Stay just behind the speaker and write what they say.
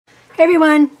Hey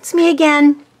everyone, it's me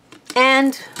again,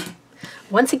 and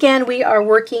once again we are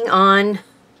working on,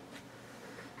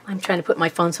 I'm trying to put my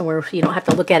phone somewhere so you don't have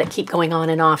to look at it, keep going on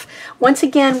and off. Once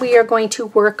again we are going to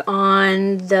work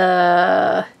on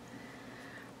the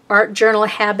Art Journal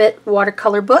Habit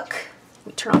watercolor book. Let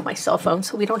me turn off my cell phone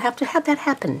so we don't have to have that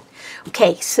happen.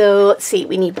 Okay, so let's see,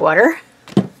 we need water.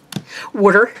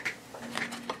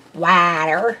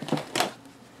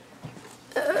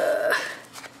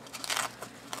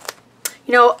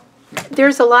 You know,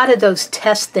 there's a lot of those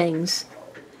test things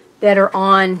that are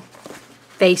on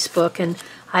Facebook, and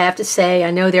I have to say,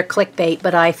 I know they're clickbait,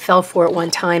 but I fell for it one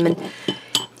time, and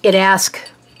it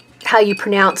asked how you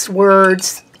pronounce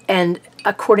words, and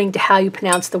according to how you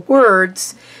pronounce the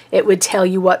words, it would tell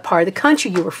you what part of the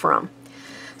country you were from.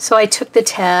 So I took the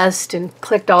test and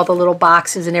clicked all the little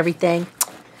boxes and everything,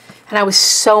 and I was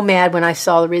so mad when I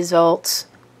saw the results.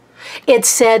 It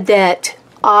said that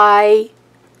I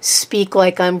speak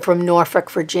like I'm from Norfolk,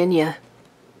 Virginia.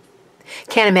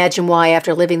 Can't imagine why,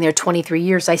 after living there 23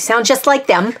 years, I sound just like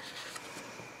them.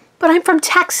 But I'm from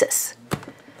Texas.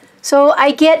 So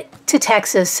I get to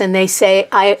Texas and they say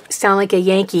I sound like a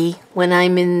Yankee when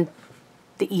I'm in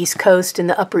the East Coast, in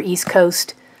the upper East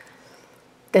Coast.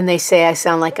 Then they say I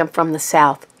sound like I'm from the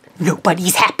South.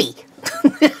 Nobody's happy.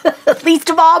 Least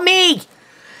of all me.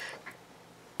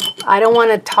 I don't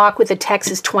want to talk with a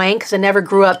Texas twang because I never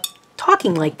grew up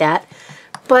talking like that,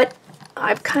 but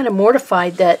I'm kind of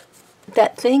mortified that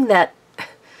that thing, that,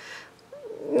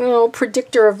 you know,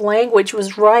 predictor of language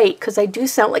was right, because I do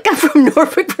sound like I'm from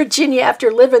Norfolk, Virginia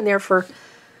after living there for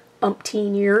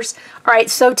umpteen years. All right,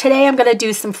 so today I'm going to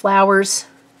do some flowers.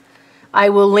 I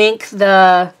will link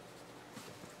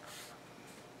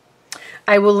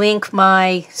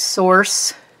my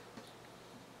source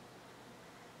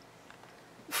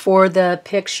for the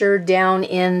picture down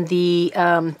in the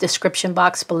description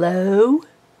box below.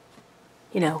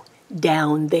 You know,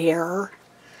 down there.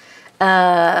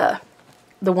 The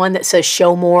one that says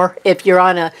show more. If you're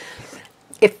on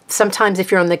sometimes if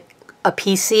you're on a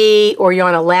PC or you're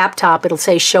on a laptop, it'll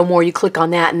say show more. You click on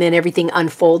that and then everything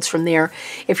unfolds from there.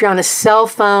 If you're on a cell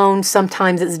phone,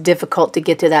 sometimes it's difficult to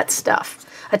get to that stuff.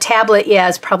 A tablet, yeah,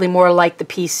 is probably more like the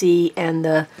PC and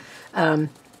the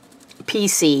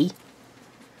PC.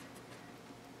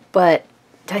 But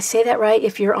did I say that right?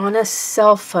 If you're on a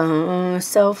cell phone.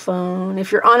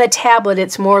 If you're on a tablet,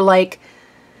 it's more like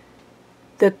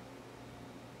the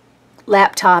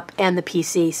laptop and the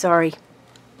PC. Sorry.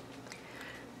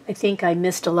 I think I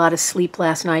missed a lot of sleep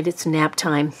last night. It's nap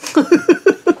time.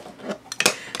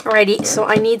 Alrighty, so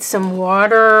I need some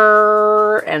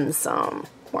water and some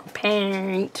more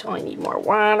paint. I need more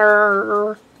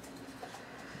water.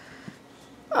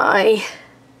 I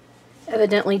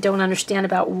evidently don't understand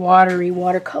about watery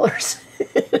watercolors.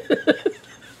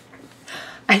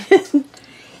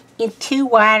 It's too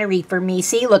watery for me.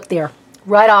 See, look there,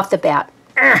 right off the bat.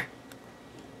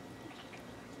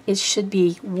 It should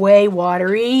be way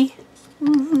watery.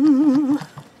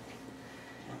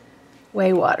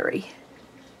 Way watery.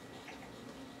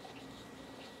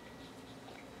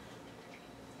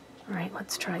 All right,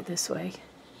 let's try it this way.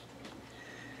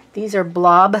 These are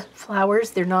blob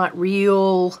flowers. They're not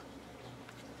real.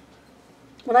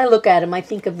 When I look at them, I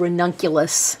think of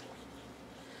ranunculus.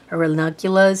 Or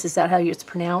ranunculus, is that how it's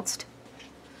pronounced?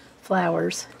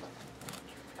 Flowers.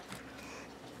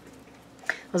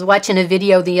 I was watching a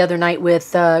video the other night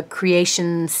with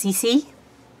Creation Cece.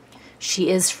 She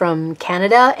is from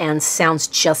Canada and sounds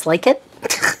just like it.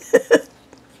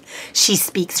 She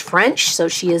speaks French, so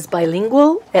she is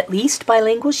bilingual, at least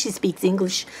bilingual. She speaks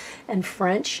English and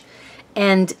French.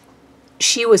 And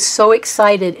she was so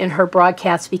excited in her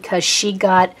broadcast because she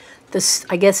got this,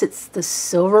 I guess it's the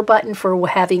silver button for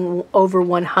having over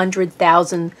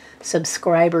 100,000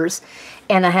 subscribers.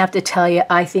 And I have to tell you,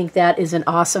 I think that is an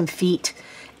awesome feat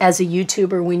as a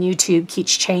YouTuber when YouTube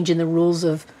keeps changing the rules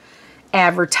of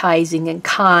advertising and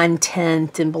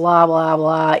content and blah, blah,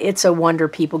 blah. It's a wonder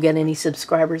people get any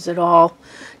subscribers at all.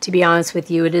 To be honest with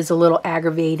you, it is a little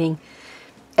aggravating.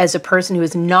 As a person who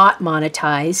is not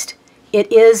monetized, it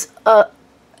is a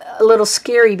little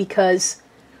scary because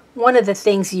one of the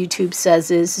things YouTube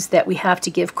says is that we have to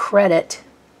give credit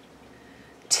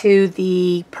to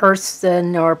the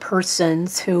person or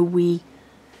persons who we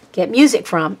get music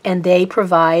from, and they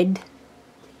provide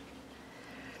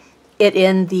it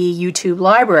in the YouTube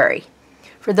library.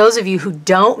 For those of you who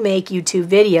don't make YouTube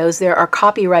videos, there are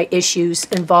copyright issues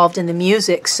involved in the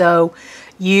music, so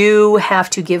you have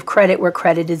to give credit where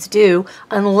credit is due,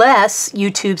 unless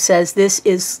YouTube says this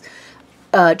is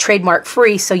trademark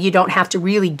free, so you don't have to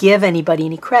really give anybody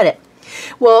any credit.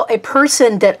 Well, a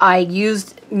person that I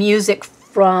used music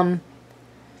from,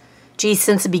 geez,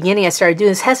 since the beginning I started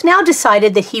doing this, has now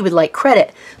decided that he would like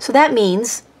credit. So that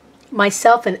means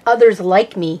myself and others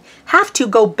like me have to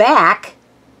go back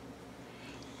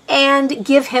and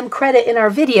give him credit in our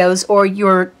videos, or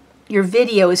your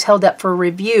video is held up for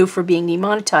review for being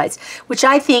demonetized, which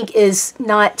I think is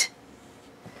not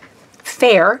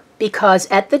fair, because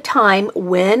at the time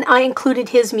when I included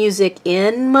his music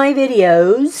in my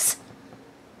videos,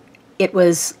 it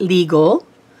was legal,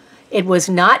 it was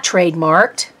not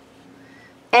trademarked,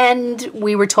 and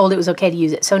we were told it was okay to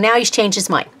use it. So now he's changed his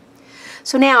mind.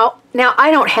 So now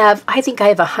I don't have, I think I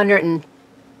have 100 and,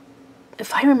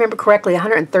 if I remember correctly,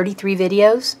 133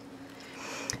 videos.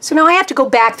 So now I have to go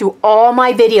back through all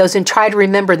my videos and try to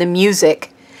remember the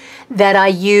music that I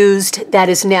used that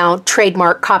is now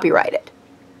trademark copyrighted.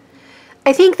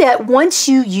 I think that once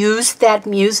you use that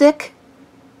music,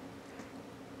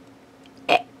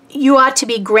 you ought to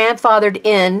be grandfathered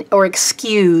in or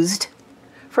excused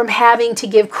from having to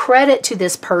give credit to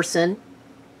this person,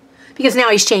 because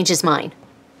now he's changed his mind.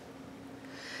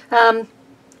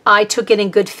 I took it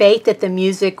in good faith that the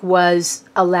music was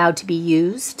allowed to be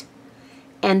used,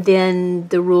 and then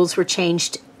the rules were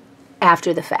changed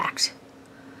after the fact.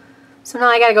 So now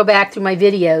I got to go back through my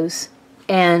videos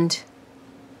and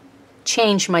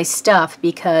change my stuff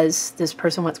because this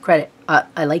person wants credit.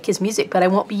 I like his music, but I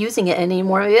won't be using it in any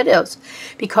more videos,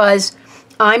 because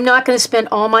I'm not going to spend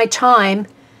all my time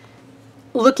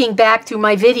looking back through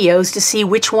my videos to see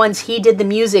which ones he did the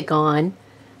music on.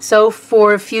 So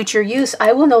for future use,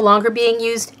 I will no longer be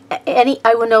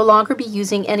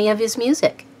using any of his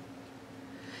music,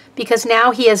 because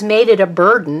now he has made it a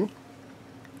burden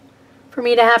for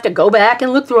me to have to go back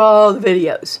and look through all the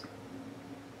videos.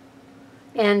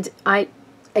 And I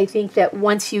think that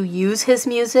once you use his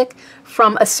music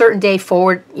from a certain day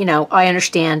forward, you know, I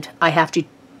understand I have to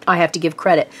give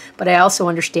credit, but I also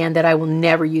understand that I will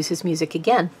never use his music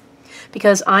again,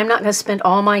 because I'm not going to spend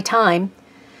all my time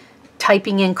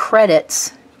typing in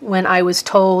credits when I was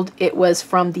told it was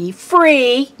from the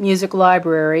free music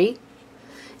library,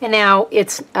 and now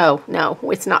it's, oh no,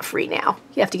 it's not free now.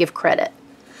 You have to give credit.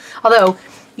 Although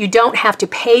you don't have to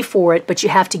pay for it, but you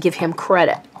have to give him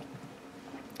credit.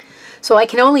 So I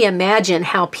can only imagine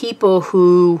how people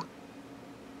who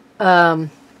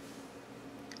have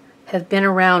been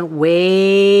around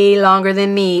way longer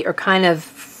than me are kind of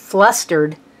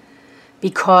flustered,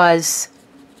 because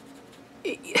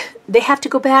they have to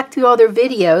go back through all their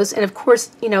videos, and of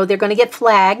course, you know, they're going to get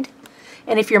flagged.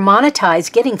 And if you're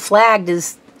monetized, getting flagged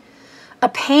is a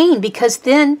pain, because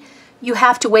then you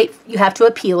have to wait, you have to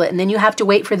appeal it, and then you have to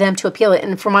wait for them to appeal it.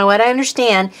 And from what I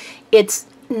understand, it's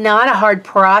not a hard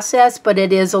process, but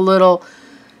it is a little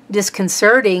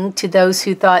disconcerting to those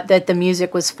who thought that the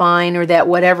music was fine or that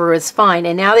whatever is fine.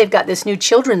 And now they've got this new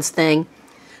children's thing,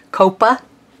 COPPA.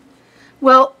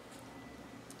 Well,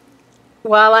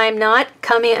 while I'm not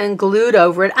coming unglued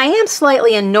over it, I am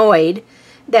slightly annoyed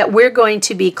that we're going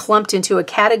to be clumped into a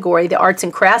category, the arts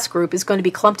and crafts group is going to be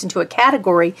clumped into a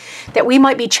category that we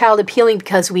might be child appealing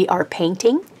because we are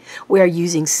painting, we are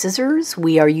using scissors,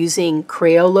 we are using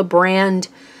Crayola brand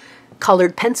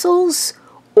colored pencils,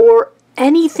 or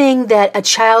anything that a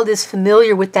child is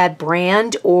familiar with that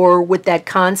brand or with that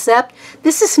concept.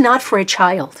 This is not for a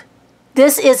child.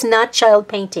 This is not child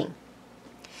painting.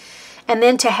 And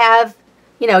then to have,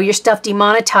 you know, your stuff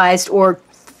demonetized, or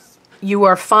you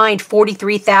are fined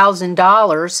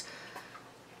 $43,000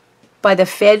 by the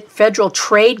Federal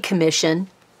Trade Commission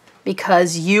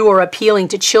because you are appealing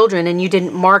to children and you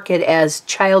didn't mark it as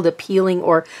child appealing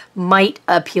or might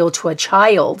appeal to a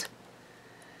child,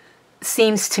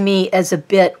 seems to me as a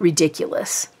bit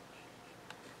ridiculous.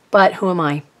 But who am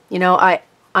I? You know,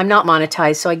 I'm not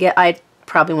monetized, so I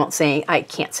probably won't say, I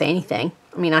can't say anything.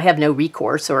 I mean, I have no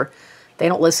recourse, or they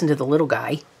don't listen to the little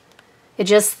guy. It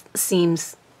just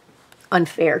seems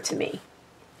unfair to me.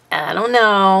 I don't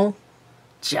know.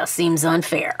 Just seems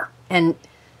unfair. And,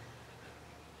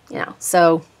 you know,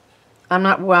 so I'm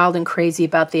not wild and crazy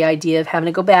about the idea of having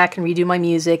to go back and redo my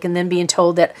music and then being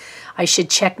told that I should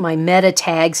check my meta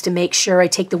tags to make sure I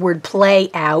take the word play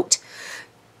out,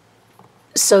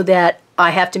 so that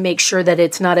I have to make sure that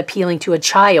it's not appealing to a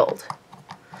child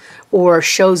or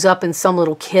shows up in some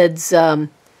little kid's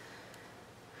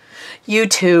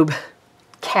YouTube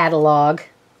catalog.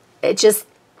 It just,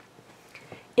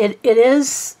 it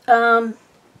is,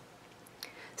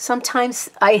 sometimes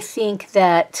I think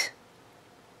that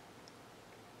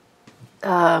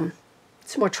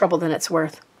it's more trouble than it's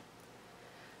worth.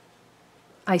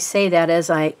 I say that as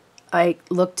I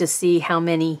look to see how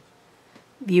many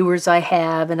viewers I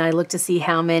have, and I look to see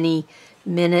how many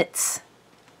minutes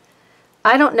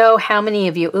I don't know how many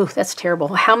of you, ooh, that's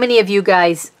terrible. How many of you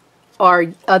guys are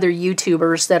other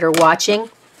YouTubers that are watching?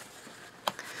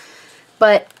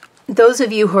 But those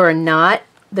of you who are not,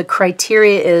 the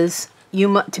criteria is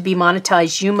to be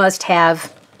monetized, you must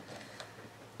have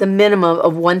the minimum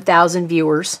of 1,000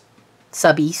 viewers,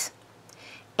 subbies,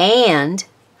 and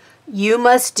you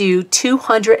must do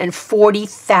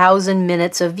 240,000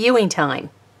 minutes of viewing time.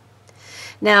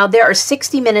 Now, there are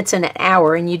 60 minutes in an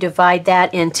hour, and you divide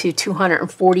that into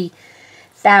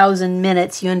 240,000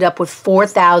 minutes, you end up with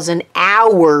 4,000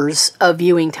 hours of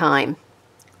viewing time.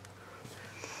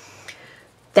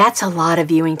 That's a lot of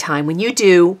viewing time. When you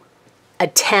do a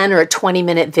 10 or a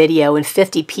 20-minute video and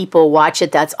 50 people watch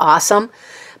it, that's awesome.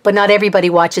 But not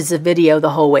everybody watches the video the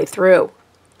whole way through.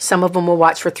 Some of them will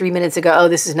watch for 3 minutes and go, oh,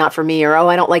 this is not for me, or oh,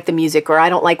 I don't like the music, or I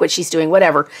don't like what she's doing,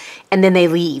 whatever. And then they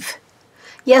leave.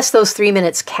 Yes, those 3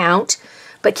 minutes count,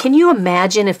 but can you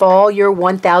imagine if all your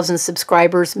 1,000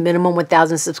 subscribers, minimum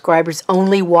 1,000 subscribers,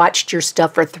 only watched your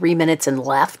stuff for 3 minutes and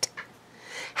left?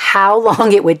 How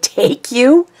long it would take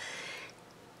you?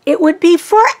 It would be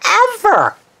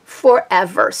forever.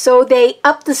 Forever. So they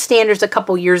upped the standards a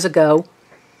couple years ago.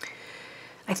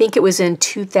 I think it was in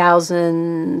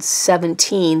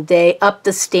 2017. They upped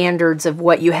the standards of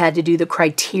what you had to do, the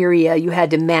criteria you had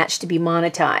to match to be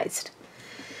monetized.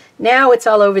 Now it's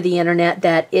all over the internet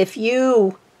that if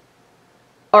you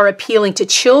are appealing to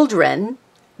children,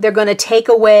 they're going to take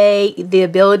away the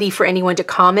ability for anyone to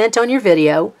comment on your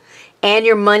video, and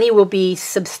your money will be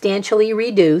substantially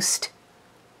reduced.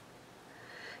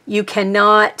 You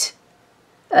cannot,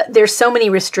 there's so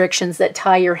many restrictions that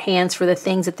tie your hands for the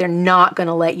things that they're not going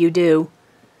to let you do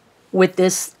with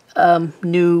this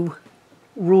new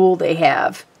rule they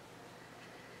have.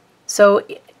 So,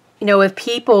 you know, if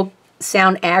people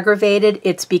sound aggravated,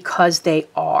 it's because they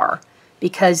are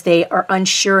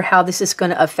unsure how this is going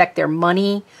to affect their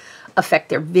money, affect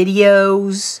their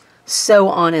videos, so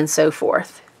on and so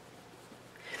forth.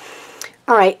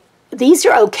 All right, these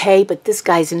are okay, but this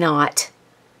guy's not.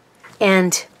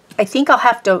 And I think I'll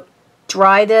have to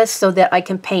dry this so that I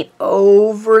can paint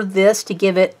over this to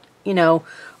give it, you know,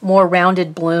 more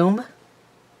rounded bloom.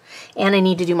 And I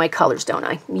need to do my colors, don't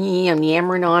I? I'm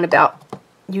yammering on about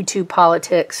YouTube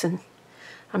politics, and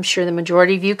I'm sure the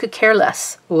majority of you could care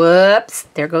less. Whoops,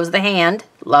 there goes the hand.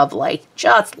 Lovely,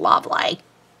 just lovely.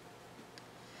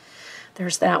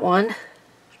 There's that one.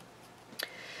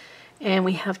 And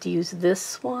we have to use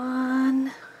this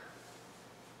one.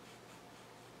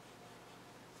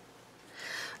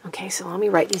 Okay, so let me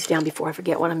write these down before I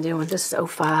forget what I'm doing. This is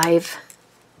 05.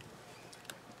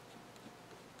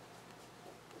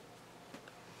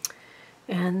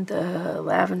 And the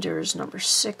lavender is number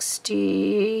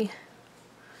 60.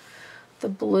 The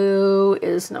blue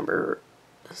is number,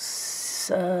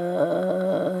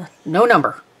 no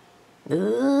number.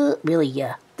 Really,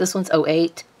 yeah. This one's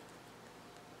 08.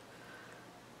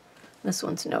 This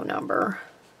one's no number.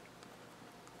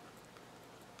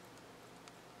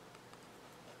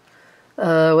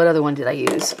 What other one did I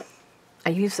use? I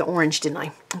used the orange, didn't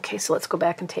I? Okay, so let's go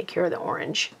back and take care of the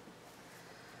orange.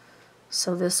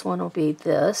 So this one will be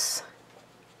this.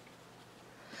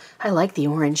 I like the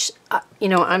orange. You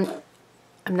know, I'm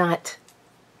not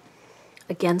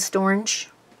against orange.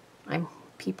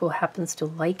 People happens to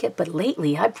like it, but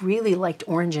lately I've really liked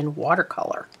orange in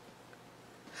watercolor.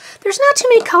 There's not too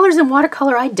many colors in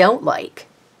watercolor I don't like.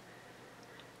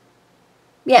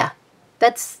 Yeah,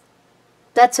 that's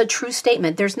a true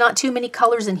statement. There's not too many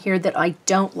colors in here that I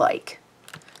don't like,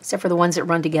 except for the ones that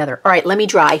run together. All right, let me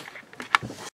dry.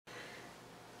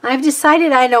 I've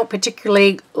decided I don't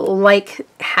particularly like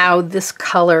how this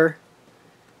color,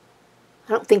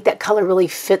 I don't think that color really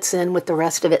fits in with the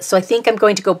rest of it. So I think I'm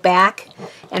going to go back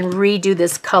and redo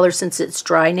this color since it's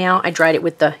dry now. I dried it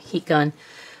with the heat gun.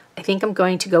 I think I'm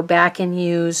going to go back and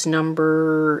use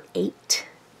number 8.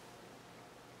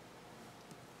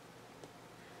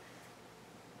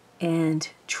 And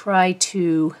try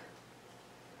to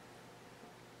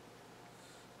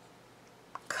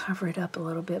cover it up a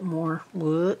little bit more.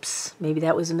 Whoops, maybe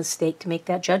that was a mistake to make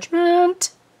that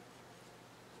judgment.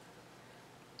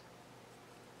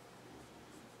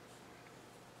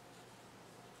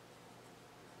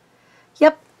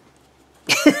 Yep.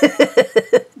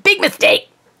 Big mistake.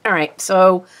 All right,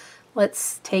 so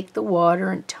let's take the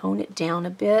water and tone it down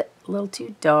a bit. A little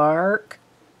too dark.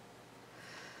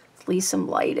 Leave some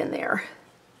light in there.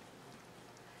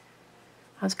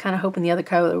 I was kind of hoping the other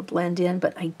color would blend in,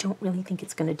 but I don't really think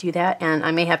it's going to do that. And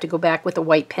I may have to go back with a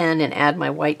white pen and add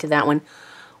my white to that one.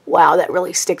 Wow, that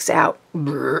really sticks out.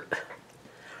 Brr.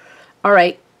 All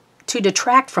right, to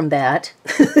detract from that,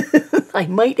 I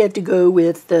might have to go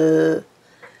with the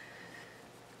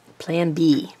Plan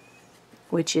B,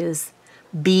 which is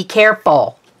be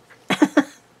careful.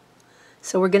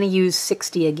 So we're going to use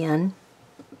 60 again.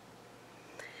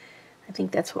 I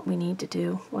think that's what we need to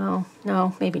do. Well,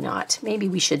 no, maybe not. Maybe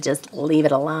we should just leave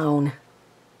it alone.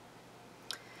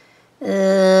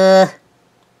 I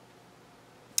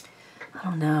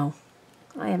don't know.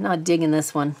 I am not digging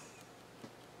this one.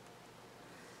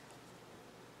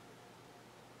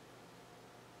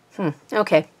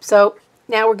 Okay, so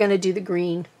now we're going to do the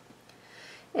green.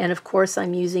 And of course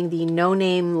I'm using the No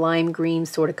Name Lime Green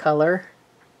sort of color.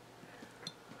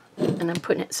 And I'm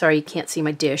putting it, sorry you can't see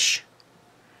my dish.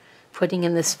 Putting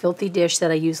in this filthy dish that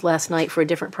I used last night for a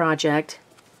different project.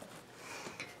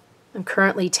 I'm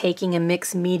currently taking a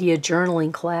mixed media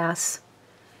journaling class.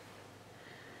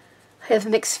 I have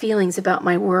mixed feelings about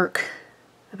my work,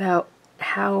 about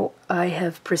how I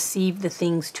have perceived the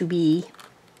things to be.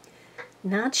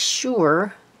 Not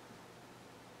sure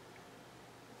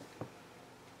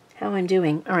how I'm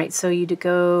doing. All right, so you to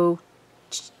go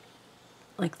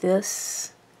like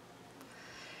this,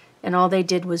 and all they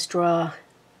did was draw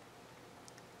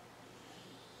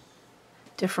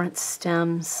different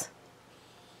stems,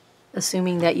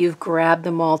 assuming that you've grabbed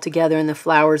them all together and the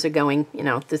flowers are going, you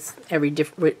know, this every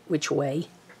different which way.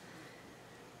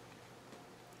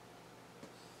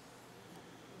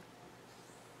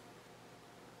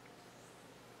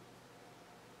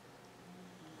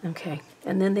 Okay,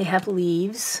 and then they have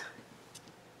leaves.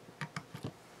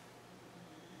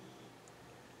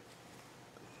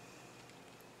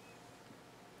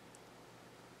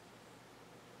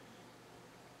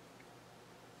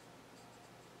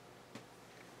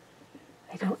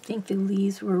 I don't think the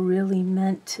leaves were really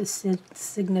meant to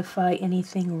signify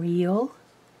anything real.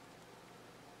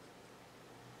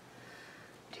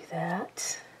 Do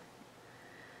that.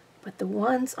 But the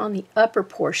ones on the upper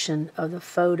portion of the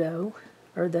photo,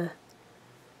 or the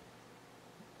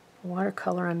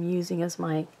watercolor I'm using as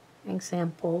my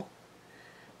example,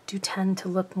 do tend to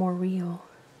look more real.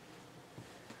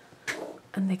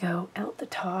 And they go out the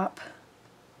top.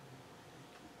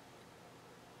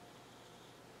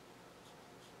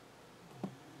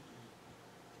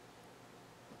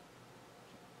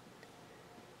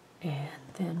 And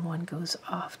then one goes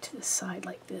off to the side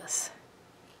like this.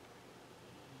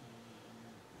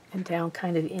 And down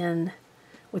kind of in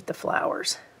with the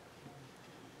flowers.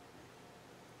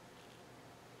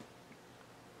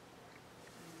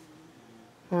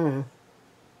 And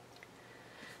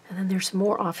then there's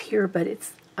more off here, but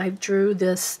I drew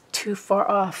this too far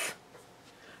off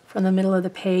from the middle of the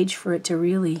page for it to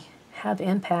really have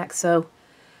impact. So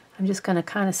I'm just going to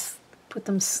kind of put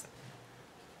them,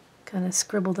 kind of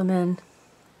scribble them in.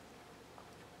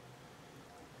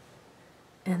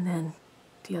 And then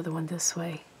the other one this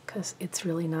way, because it's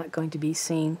really not going to be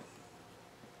seen.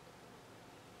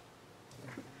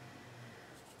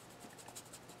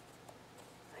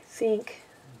 I think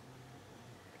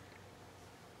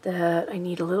that I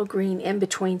need a little green in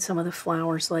between some of the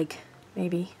flowers, like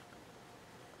maybe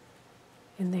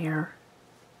in there.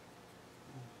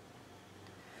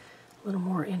 A little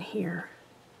more in here.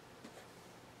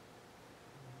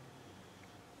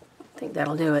 I think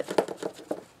that'll do it.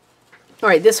 All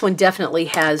right, this one definitely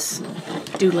has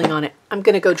doodling on it. I'm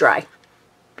going to go dry.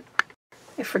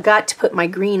 I forgot to put my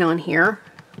green on here.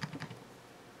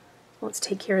 Let's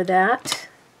take care of that.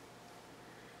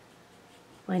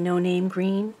 My No Name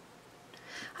green.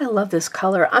 I love this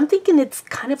color. I'm thinking it's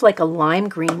kind of like a lime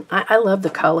green. I love the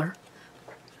color.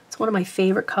 It's one of my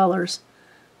favorite colors.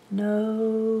 No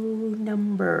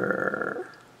number.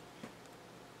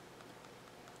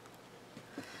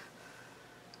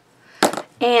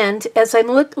 And as I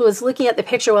was looking at the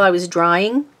picture while I was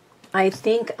drawing, I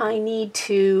think I need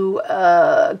to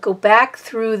go back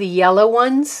through the yellow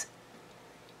ones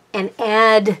and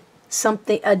add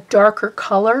something, a darker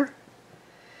color.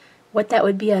 What that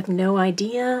would be, I have no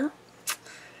idea.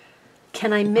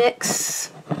 Can I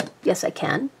mix? Yes, I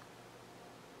can.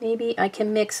 Maybe I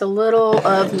can mix a little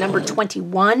of number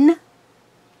 21.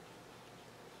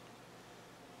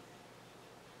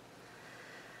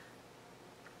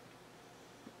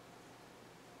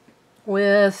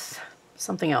 With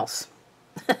something else.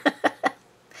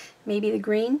 Maybe the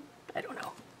green? I don't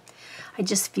know. I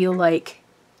just feel like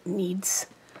it needs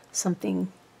something.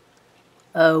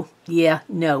 Oh, yeah,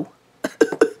 no.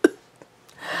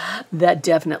 That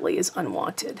definitely is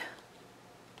unwanted.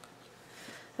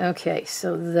 Okay,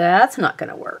 so that's not going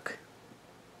to work.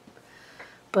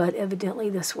 But evidently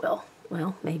this will.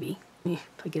 Well, maybe, if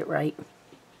I get it right.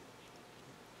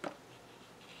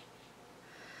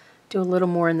 Do a little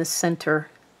more in the center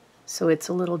so it's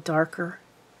a little darker.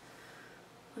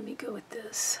 Let me go with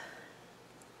this.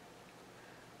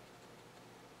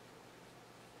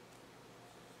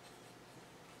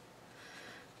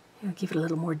 I'll give it a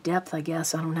little more depth, I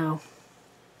guess. I don't know.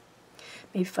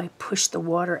 Maybe if I push the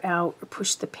water out or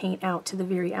push the paint out to the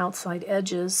very outside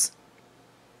edges.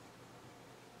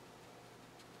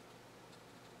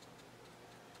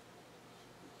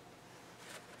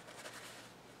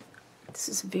 This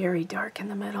is very dark in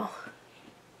the middle.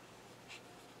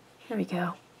 There we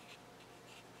go.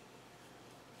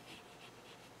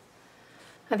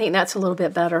 I think that's a little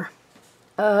bit better.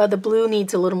 The blue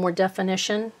needs a little more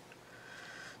definition.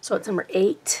 So it's number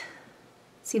 8.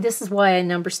 See, this is why I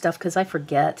number stuff, because I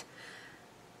forget.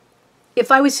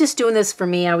 If I was just doing this for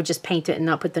me, I would just paint it and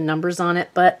not put the numbers on it,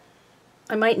 but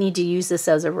I might need to use this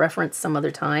as a reference some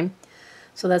other time.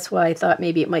 So that's why I thought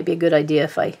maybe it might be a good idea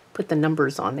if I put the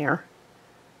numbers on there.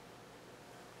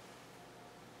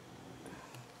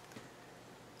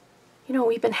 You know,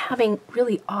 we've been having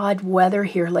really odd weather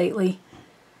here lately.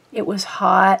 It was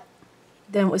hot,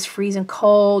 then it was freezing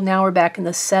cold, now we're back in the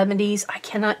 70s. I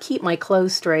cannot keep my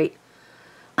clothes straight.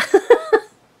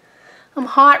 I'm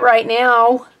hot right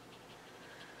now.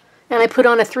 And I put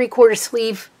on a 3/4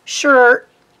 sleeve shirt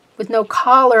with no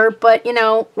collar, but you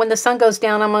know, when the sun goes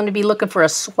down, I'm going to be looking for a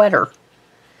sweater.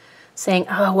 Saying,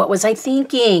 oh, what was I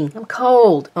thinking? I'm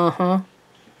cold. Uh-huh.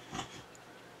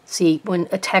 See, when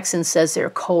a Texan says they're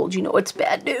cold, you know it's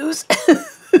bad news.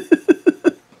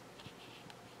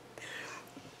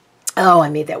 Oh, I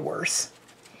made that worse.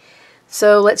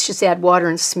 So let's just add water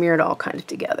and smear it all kind of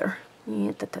together.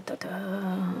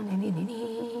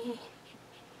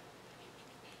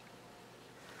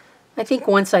 I think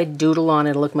once I doodle on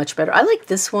it, it'll look much better. I like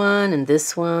this one and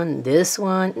this one and this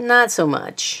one. Not so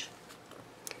much.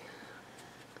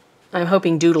 I'm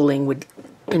hoping doodling would,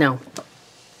 you know,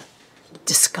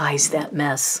 disguise that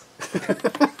mess.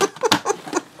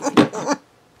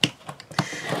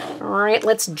 All right,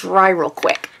 let's dry real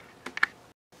quick.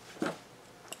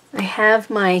 I have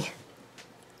my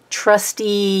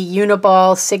trusty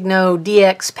Uniball Signo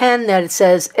DX pen that it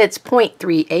says it's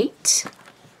 0.38.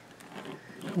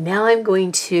 Now I'm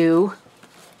going to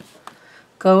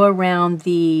go around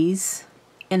these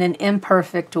in an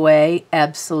imperfect way,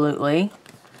 absolutely,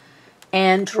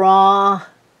 and draw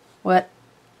what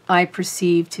I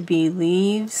perceive to be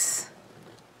leaves.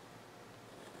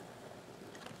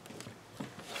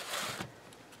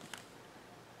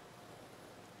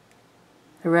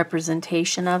 A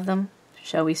representation of them,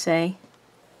 shall we say.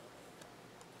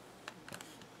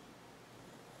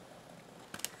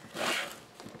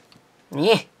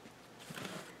 Yeah.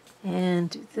 And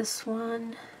do this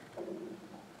one.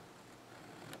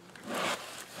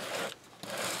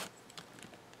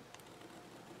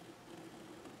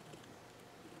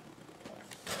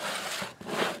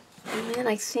 And then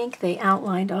I think they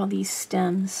outlined all these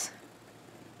stems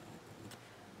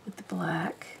with the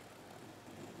black,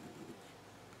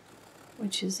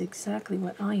 which is exactly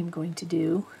what I am going to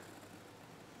do.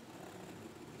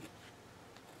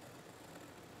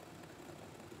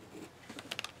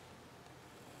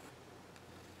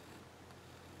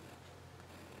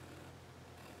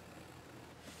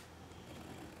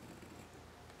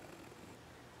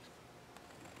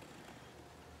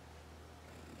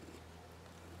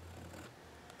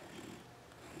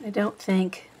 I don't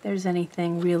think there's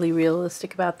anything really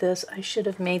realistic about this. I should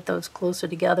have made those closer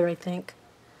together, I think.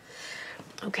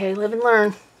 Okay, live and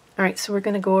learn. All right, so we're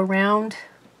going to go around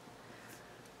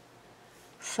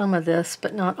some of this,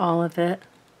 but not all of it,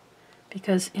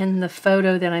 because in the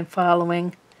photo that I'm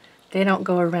following, they don't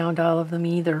go around all of them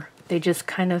either. They just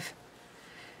kind of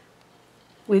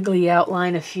wiggly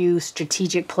outline a few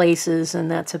strategic places, and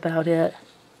that's about it.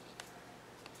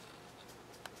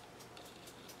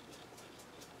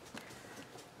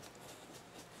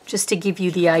 Just to give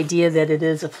you the idea that it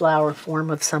is a flower form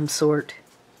of some sort.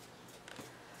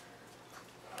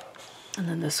 And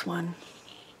then this one.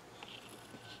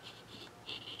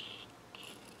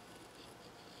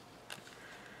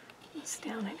 It's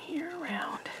down in here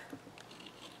around.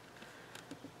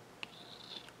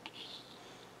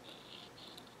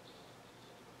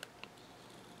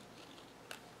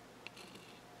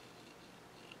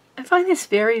 I find this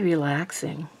very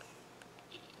relaxing.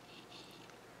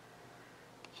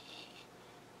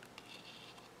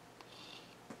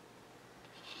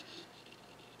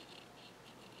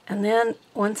 And then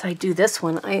once I do this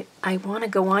one, I want to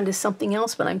go on to something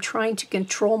else, but I'm trying to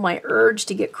control my urge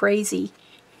to get crazy.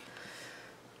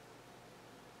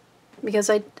 Because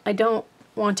I don't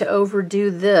want to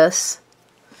overdo this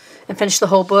and finish the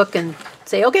whole book and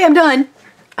say, okay, I'm done.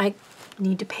 I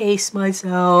need to pace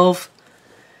myself.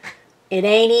 It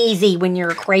ain't easy when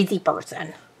you're a crazy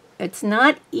person. It's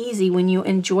not easy when you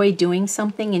enjoy doing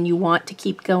something and you want to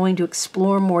keep going, to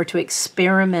explore more, to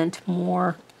experiment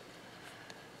more.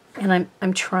 And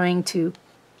I'm trying to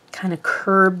kind of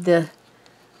curb the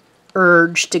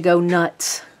urge to go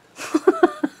nuts.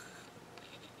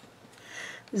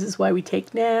 This is why we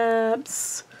take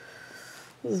naps.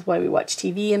 This is why we watch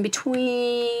TV in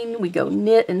between. We go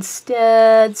knit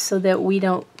instead so that we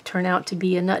don't turn out to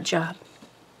be a nut job.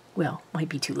 Well, might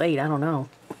be too late. I don't know.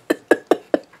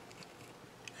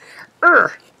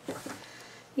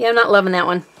 Yeah, I'm not loving that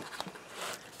one.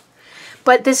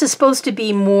 But this is supposed to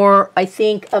be more, I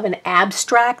think, of an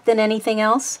abstract than anything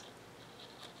else.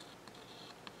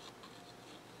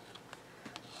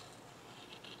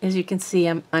 As you can see,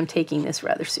 I'm taking this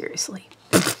rather seriously.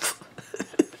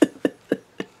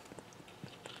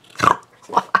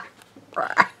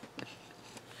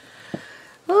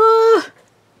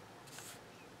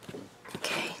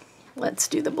 Okay, let's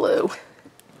do the blue.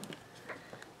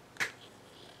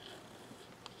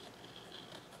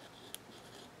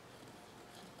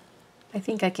 I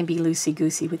think I can be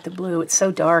loosey-goosey with the blue. It's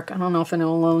so dark. I don't know if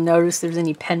anyone will notice there's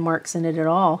any pen marks in it at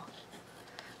all.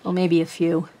 Well, maybe a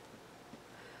few.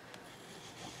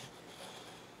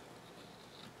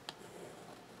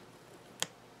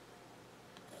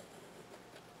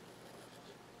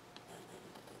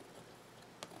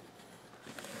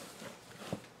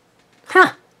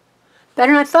 Huh.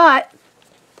 Better than I thought.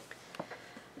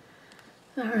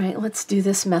 All right, let's do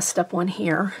this messed up one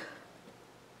here.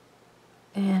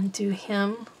 And do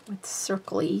him with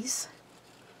circlies.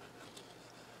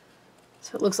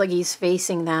 So it looks like he's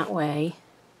facing that way.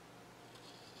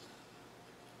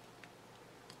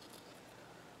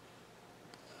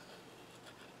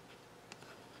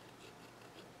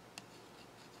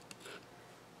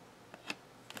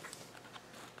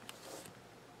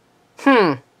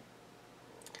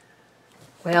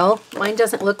 Well, mine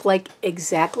doesn't look like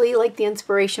exactly like the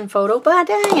inspiration photo, but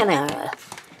you know.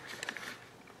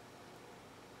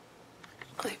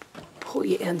 I pull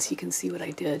you in so you can see what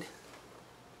I did.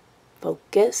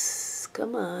 Focus,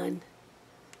 come on.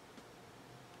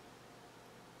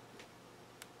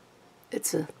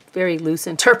 It's a very loose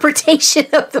interpretation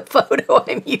of the photo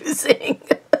I'm using.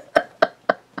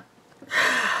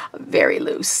 Very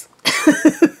loose.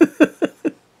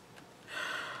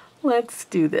 Let's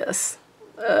do this.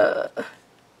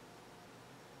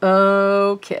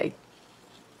 Okay.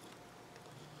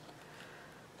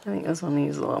 I think this one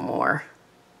needs a little more.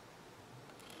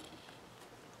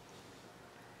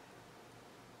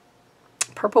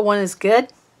 Purple one is good.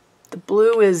 The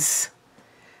blue is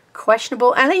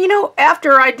questionable. And you know,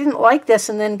 after I didn't like this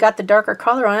and then got the darker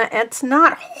color on it, it's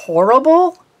not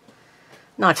horrible.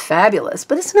 Not fabulous,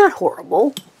 but it's not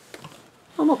horrible.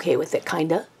 I'm okay with it,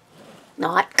 kinda.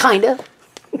 Not kinda.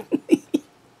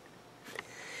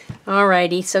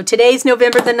 Alrighty, so today's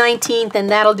November the 19th, and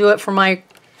that'll do it for my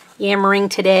yammering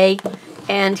today.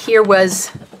 And here was,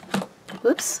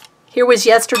 whoops, here was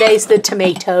yesterday's the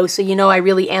tomato, so you know I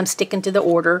really am sticking to the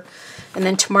order. And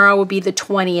then tomorrow will be the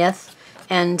 20th,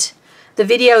 and the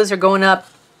videos are going up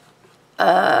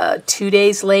 2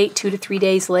 days late, 2 to 3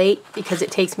 days late, because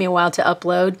it takes me a while to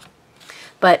upload.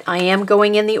 But I am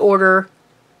going in the order,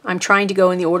 I'm trying to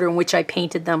go in the order in which I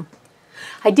painted them.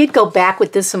 I did go back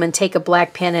with this one and take a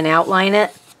black pen and outline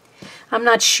it. I'm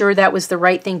not sure that was the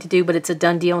right thing to do, but it's a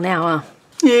done deal now,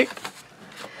 huh?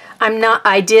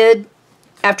 I did,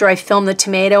 after I filmed the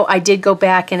tomato, I did go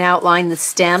back and outline the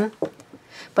stem,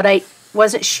 but I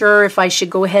wasn't sure if I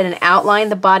should go ahead and outline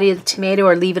the body of the tomato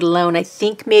or leave it alone. I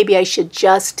think maybe I should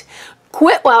just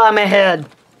quit while I'm ahead.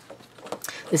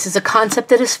 This is a concept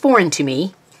that is foreign to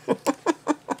me.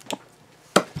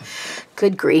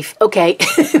 Good grief. Okay,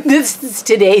 this is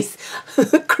today's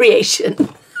creation.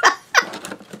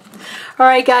 All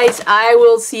right, guys, I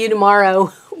will see you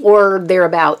tomorrow or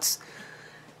thereabouts.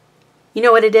 You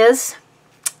know what it is?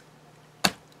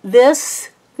 This,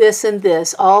 and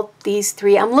this, all these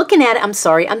three. I'm looking at it. I'm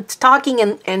sorry. I'm talking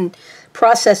and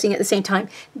processing at the same time.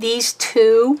 These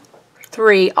 2,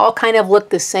 3 all kind of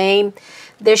look the same.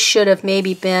 This should have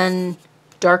maybe been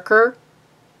darker.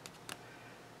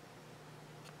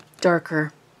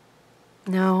 Darker.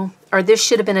 No, or this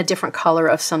should have been a different color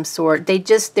of some sort.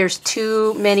 There's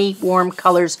too many warm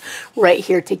colors right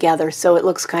here together, so it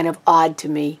looks kind of odd to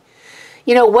me.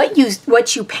 You know, what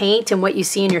you paint and what you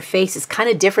see in your face is kind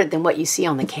of different than what you see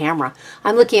on the camera.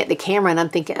 I'm looking at the camera and I'm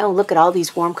thinking, oh, look at all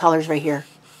these warm colors right here.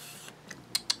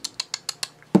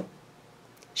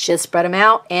 Should spread them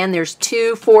out, and there's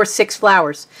 2, 4, 6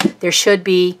 flowers. There should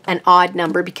be an odd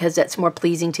number because that's more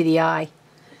pleasing to the eye.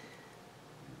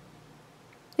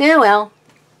 Yeah, well,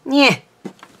 yeah.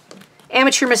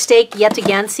 Amateur mistake yet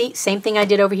again. See, same thing I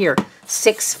did over here.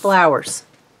 6 flowers.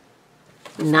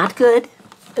 Not good.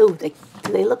 Oh, do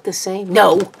they look the same?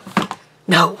 No.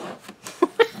 No.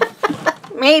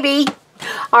 Maybe.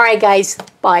 All right, guys.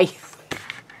 Bye.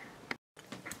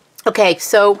 Okay,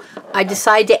 so I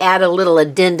decided to add a little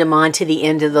addendum on to the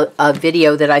end of the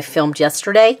video that I filmed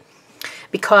yesterday,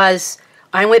 because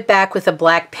I went back with a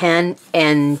black pen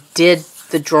and did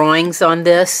the drawings on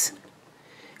this,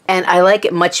 and I like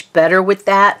it much better with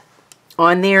that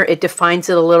on there. It defines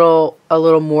it a little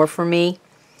more for me.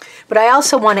 But I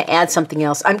also want to add something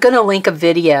else. I'm going to link a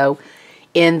video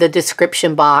in the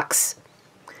description box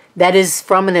that is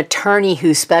from an attorney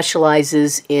who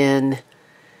specializes in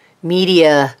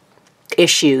media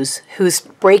issues, who's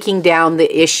breaking down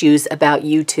the issues about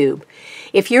YouTube.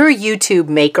 If you're a YouTube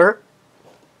maker,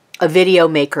 a video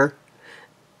maker,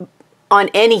 on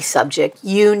any subject,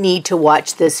 you need to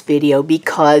watch this video,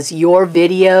 because your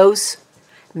videos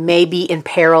may be in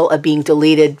peril of being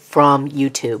deleted from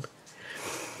YouTube.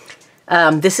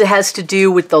 This has to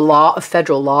do with the law of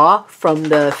federal law from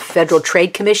the Federal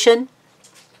Trade Commission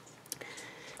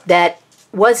that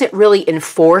wasn't really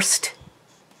enforced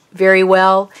very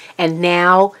well, and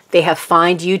now they have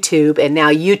fined YouTube, and now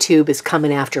YouTube is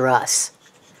coming after us.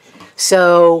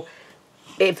 So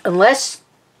unless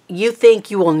you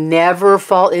think you will never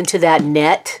fall into that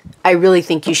net, I really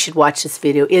think you should watch this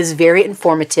video. It is very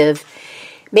informative.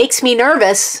 Makes me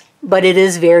nervous, but it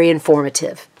is very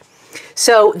informative.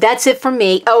 So that's it from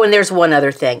me. Oh, and there's one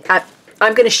other thing.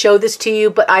 I'm going to show this to you,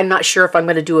 but I'm not sure if I'm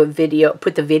going to do a video,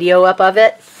 put the video up of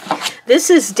it. This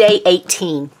is day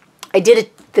 18. I did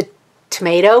the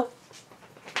tomato,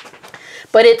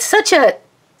 but it's such a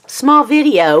small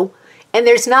video, and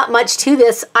there's not much to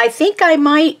this. I think I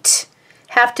might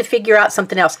have to figure out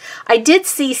something else. I did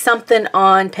see something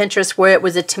on Pinterest where it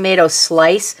was a tomato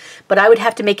slice, but I would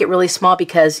have to make it really small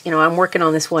because, you know, I'm working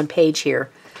on this one page here.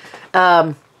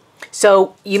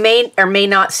 So you may or may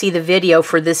not see the video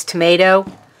for this tomato,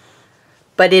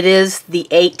 but it is the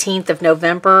 18th of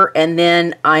November, and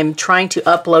then I'm trying to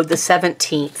upload the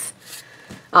 17th.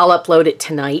 I'll upload it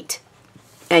tonight,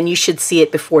 and you should see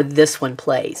it before this one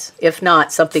plays. If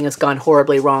not, something has gone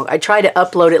horribly wrong. I tried to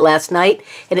upload it last night,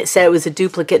 and it said it was a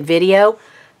duplicate video.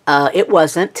 It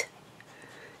wasn't.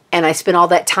 And I spent all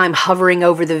that time hovering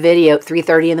over the video at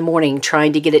 3:30 in the morning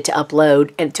trying to get it to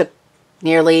upload, and it took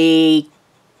nearly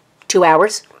 2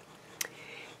 hours.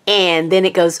 And then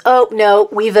it goes, oh, no,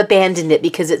 we've abandoned it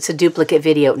because it's a duplicate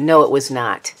video. No, it was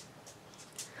not.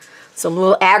 So I'm a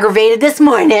little aggravated this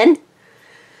morning.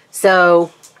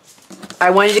 So I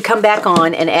wanted to come back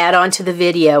on and add on to the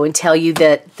video and tell you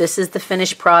that this is the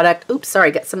finished product. Oops, sorry,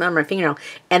 got something on my fingernail.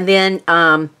 And then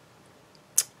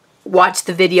watch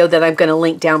the video that I'm going to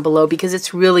link down below, because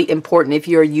it's really important if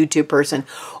you're a YouTube person,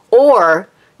 or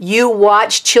you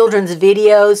watch children's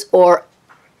videos, or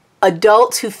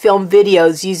adults who film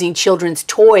videos using children's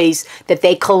toys that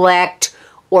they collect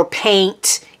or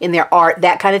paint in their art,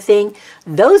 that kind of thing.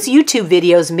 Those YouTube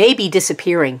videos may be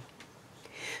disappearing.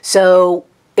 So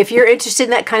if you're interested in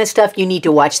that kind of stuff, you need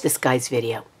to watch this guy's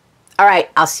video. All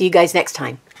right, I'll see you guys next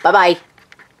time. Bye-bye.